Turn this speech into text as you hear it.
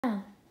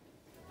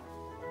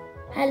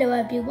Hello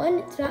everyone,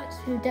 it's Max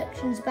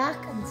Productions back,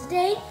 and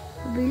today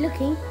we'll be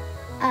looking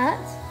at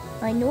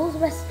my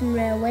Northwestern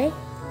Railway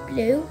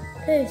blue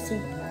Percy.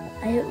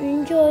 I hope you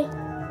enjoy.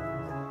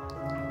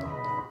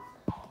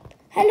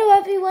 Hello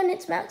everyone,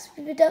 it's Max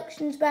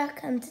Productions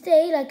back, and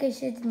today, like I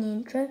said in the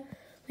intro,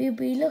 we'll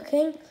be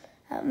looking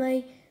at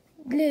my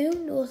blue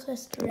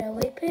Northwestern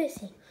Railway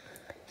Percy.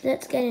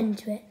 Let's get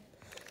into it.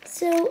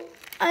 So,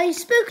 I've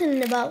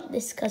spoken about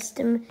this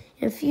custom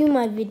in a few of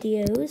my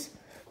videos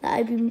that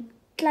I've been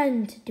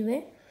planning to do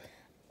it.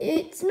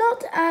 It's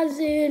not as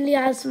early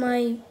as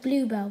my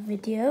Bluebell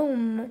video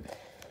on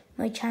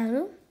my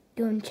channel.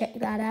 Go and check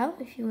that out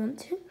if you want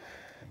to.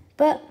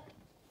 But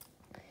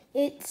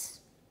it's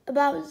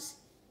about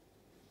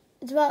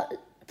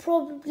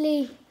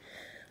probably,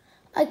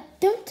 I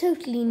don't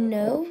totally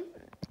know.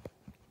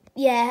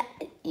 Yeah,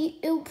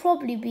 it'll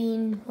probably be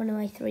in one of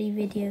my 3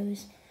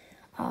 videos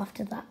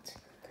after that.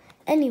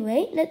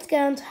 Anyway, let's get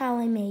on to how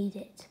I made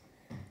it.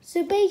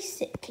 So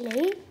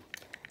basically,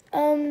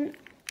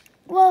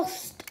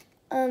 whilst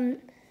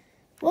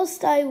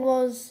I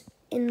was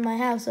in my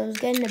house, I was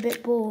getting a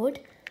bit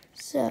bored.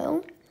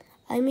 So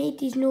I made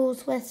these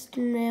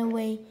Northwestern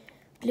Railway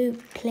blue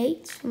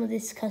plates from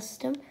this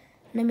custom,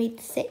 and I made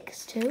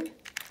 6 too.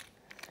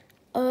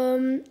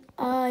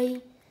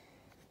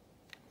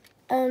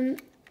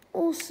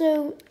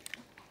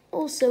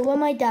 Also when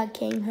my dad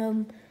came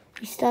home,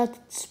 we started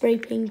spray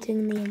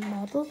painting the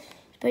model.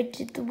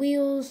 Painted the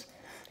wheels,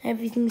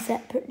 everything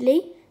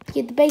separately. We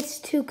did the base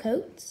 2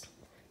 coats.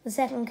 The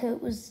second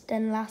coat was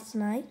done last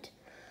night.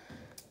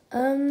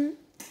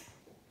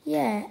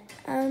 Yeah,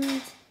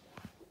 and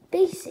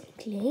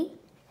basically,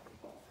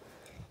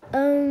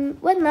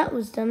 when that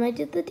was done, I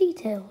did the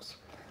details.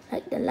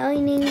 Like the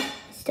lining,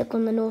 stuck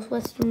on the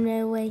Northwestern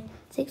Railway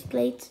 6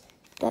 plates.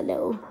 That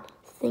little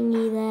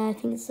thingy there, I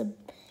think it's a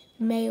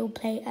mail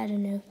plate, I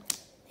don't know.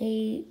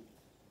 The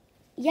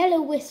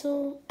yellow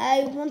whistle,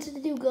 I wanted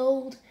to do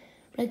gold,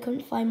 but I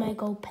couldn't find my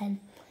gold pen.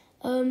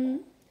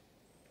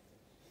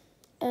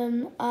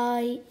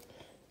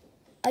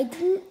 I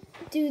didn't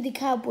do the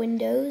cab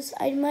windows.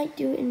 I might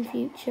do it in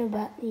future,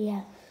 but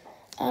yeah.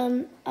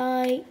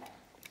 I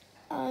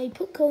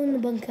put coal in the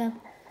bunker,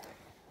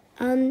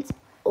 and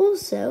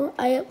also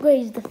I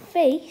upgraded the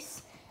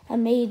face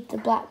and made the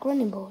black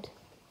running board.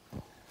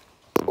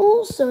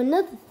 Also,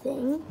 another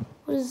thing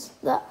was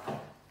that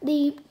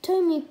the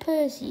Tomy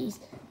Percys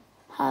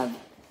have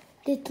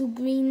little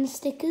green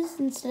stickers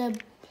instead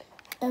of,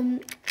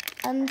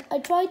 and I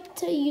tried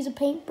to use a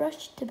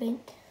paintbrush to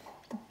paint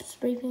the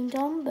spray paint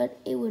on, but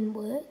it wouldn't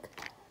work.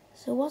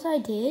 So what I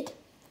did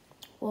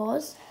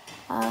was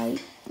I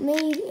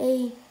made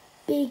a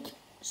big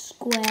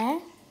square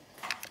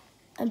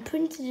and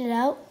printed it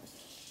out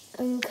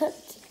and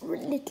cut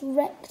little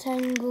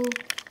rectangle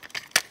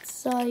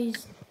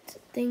sized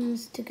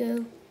things to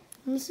go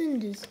on the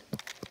cinders.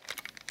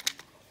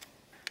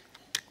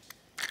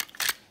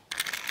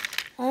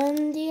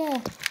 And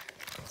yeah,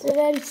 it's a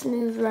very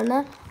smooth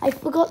runner. I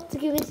forgot to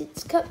give it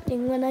its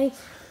coupling when I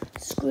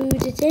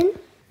screwed it in,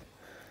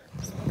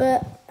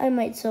 but I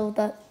might solve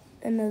that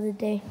another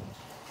day.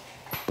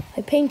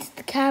 I painted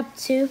the cab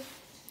too.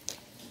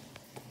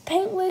 The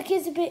paintwork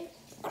is a bit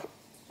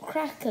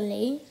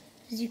crackly,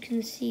 as you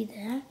can see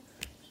there,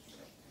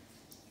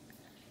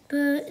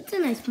 but it's a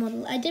nice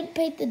model. I didn't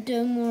paint the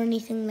dome or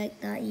anything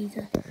like that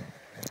either.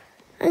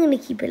 I'm going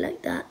to keep it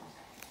like that.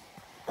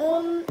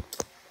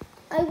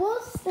 I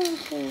was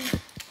thinking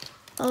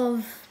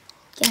of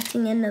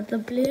getting another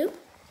blue,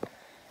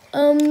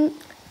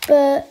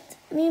 but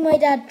me and my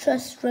dad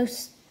trust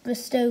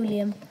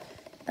Rust-Oleum,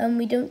 and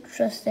we don't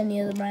trust any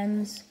other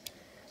brands,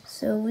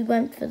 so we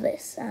went for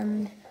this,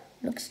 and it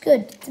looks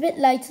good. It's a bit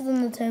lighter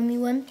than the Tomy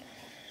one,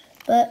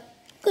 but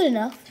good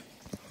enough.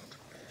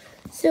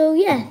 So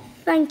yeah,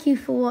 thank you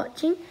for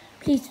watching.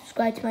 Please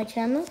subscribe to my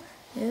channel.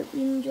 I hope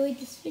you enjoyed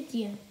this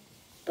video.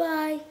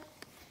 Bye.